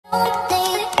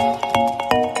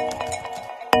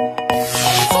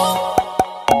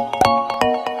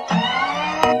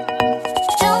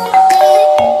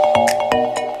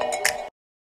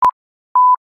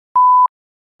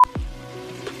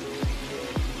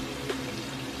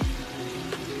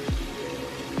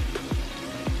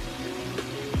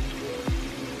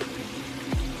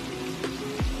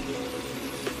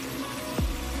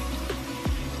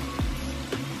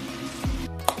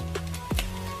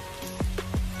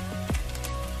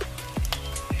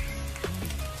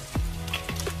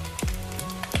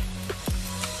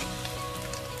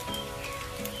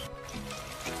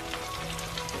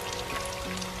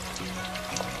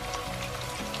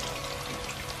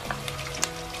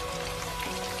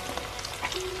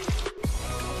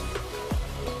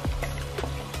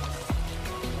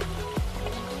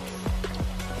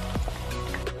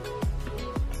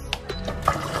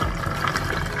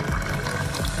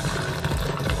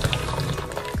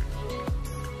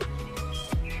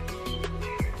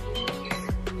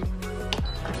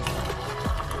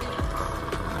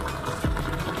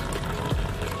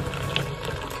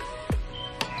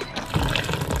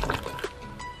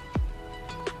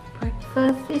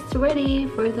Breakfast is ready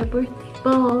for the birthday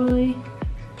boy.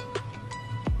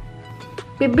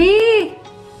 Baby!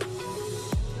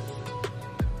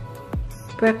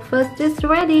 Breakfast is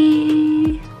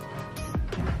ready.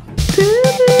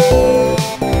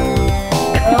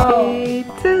 Happy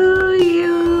to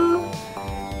you.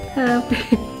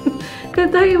 Happy.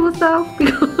 Kantahin mo sa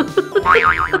akin.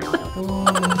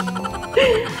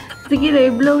 Sige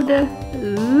na, i-blow na.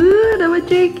 Naman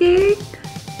cake.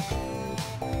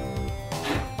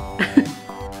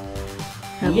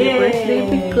 Happy birthday,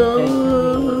 Pico!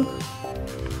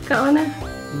 Kao na!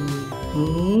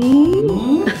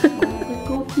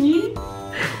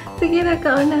 Sige na,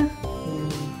 kao na!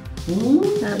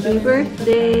 Happy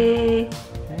birthday!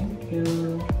 Thank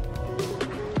you!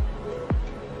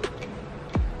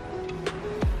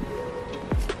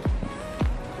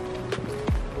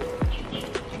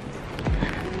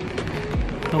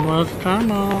 Kamusta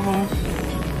mo?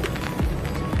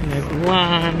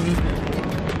 Everyone!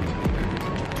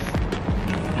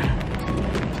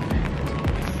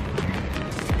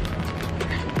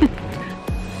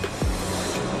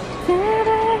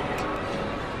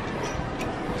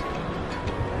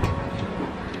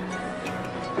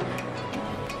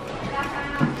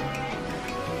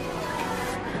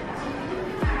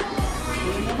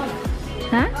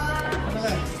 Ha?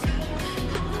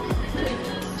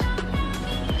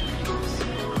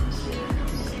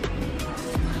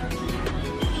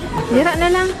 Dira na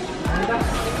lang.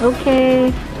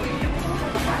 Okay.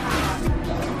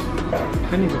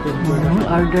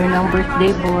 Order ng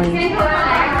birthday boy.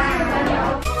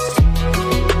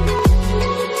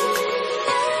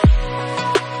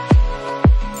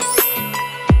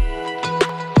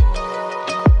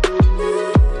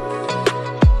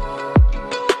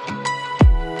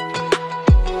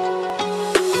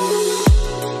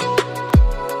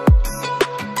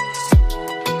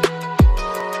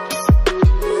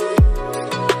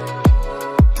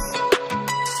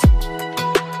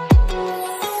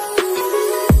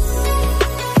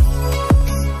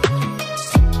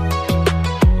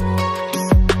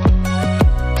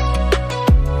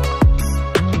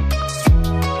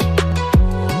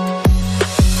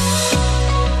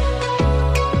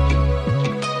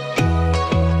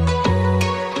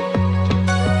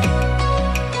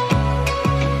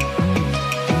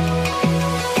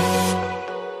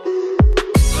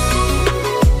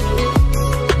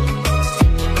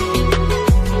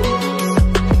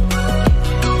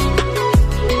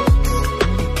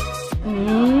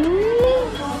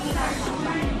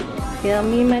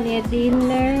 Yummy man yung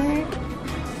dinner.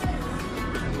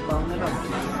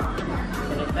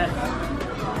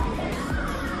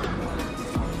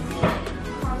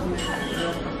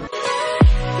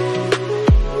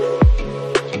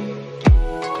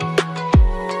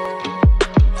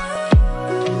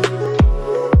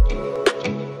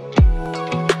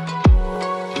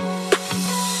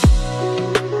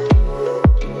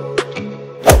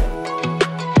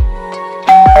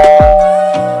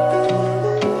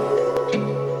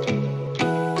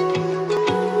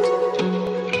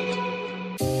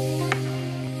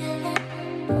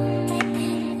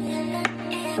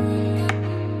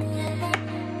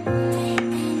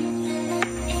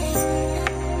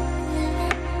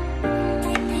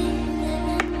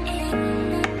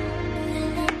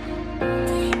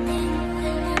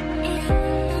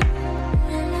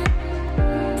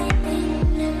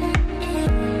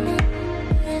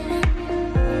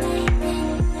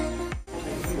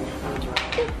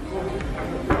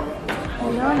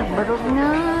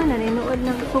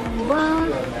 busog ba?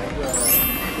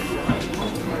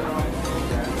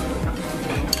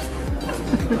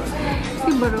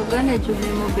 Si Baruga na jubi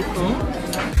mo biko.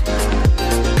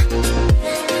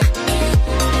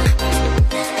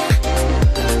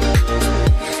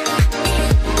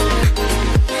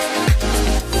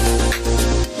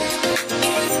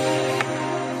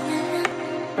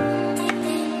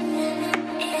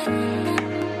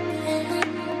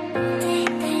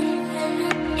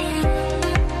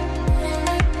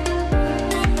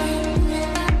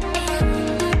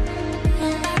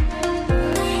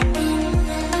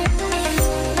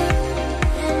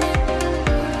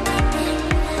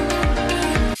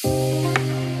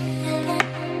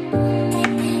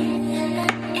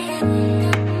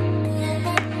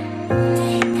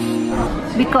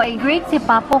 Biko, i-greet si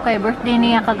Papo kay birthday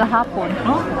niya kagahapon.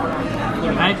 Oh?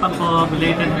 Hi, Papo.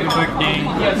 Belated happy birthday.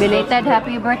 Belated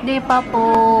happy birthday, Papo.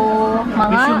 Mga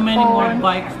Wish you many more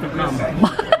bikes to come.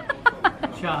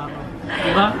 Siya.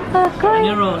 Diba?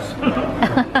 Any rose.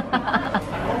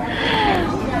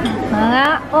 Mga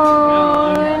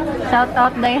on. Shout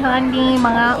out 𝙸𝚗𝚜𝚗,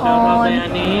 mga on.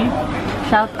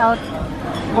 Shout out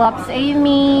Guaps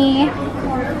Amy.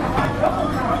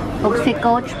 Ug si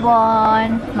Coach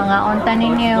Bon, mga onta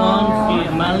ninyo. Si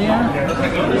Amalia.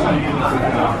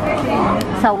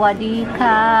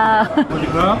 Sawadika.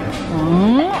 Wadika.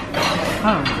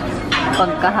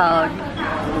 Pagkahawd.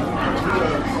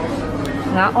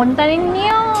 Nga onta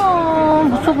ninyo.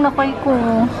 Busog na kayo ko.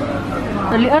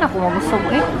 Dalian ako mabusog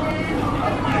eh.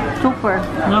 Super.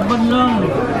 Laban lang.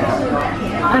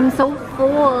 I'm so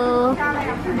full.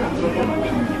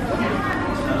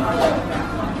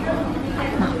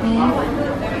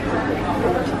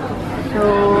 So,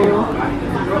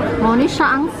 muna siya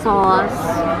ang sauce.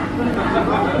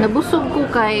 Nabusog ko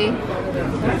kay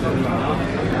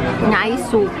na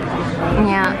soup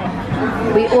niya.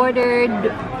 We ordered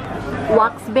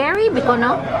waxberry, biko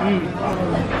no?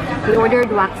 We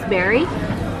ordered waxberry.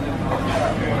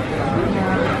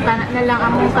 Tanak na lang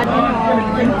ang mukha din.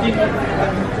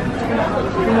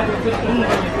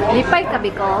 Lipay ka,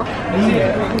 biko?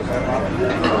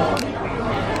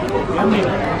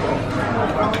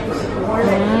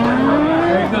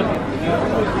 Very good.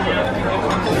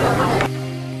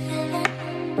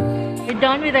 We're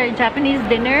done with our Japanese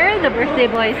dinner. The birthday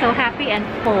boy is so happy and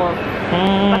full.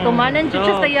 Patumanan dyan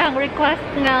siya sa iyang request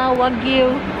nga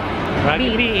wagyu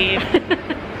beef.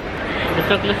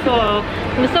 Lusog-lusog.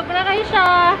 Lusog na kayo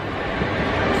siya.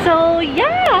 So,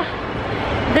 yeah.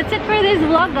 That's it for this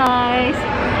vlog, guys.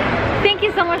 Thank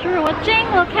you so much for watching.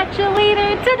 We'll catch you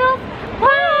later. Toodles!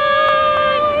 Bye!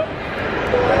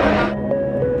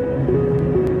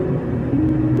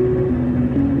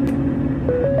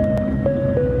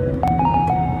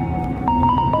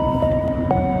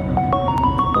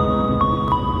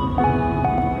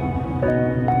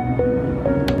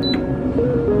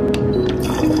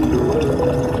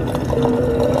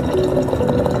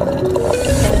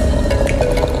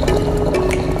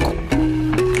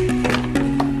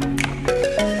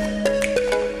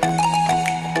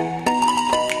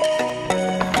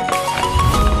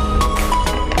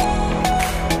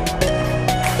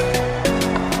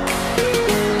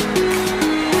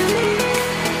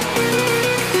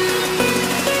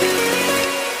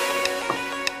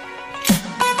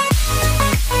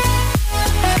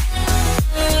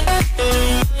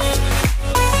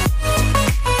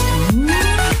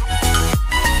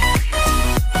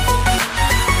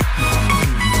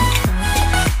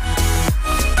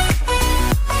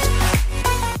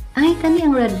 Kani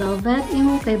ang red velvet,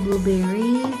 imo kay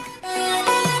blueberry.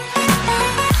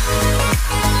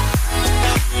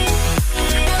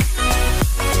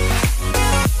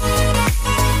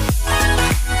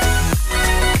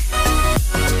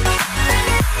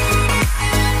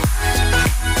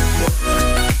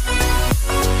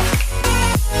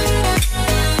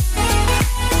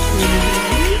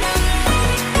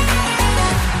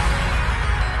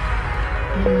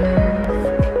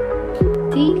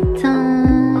 Tea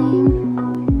time.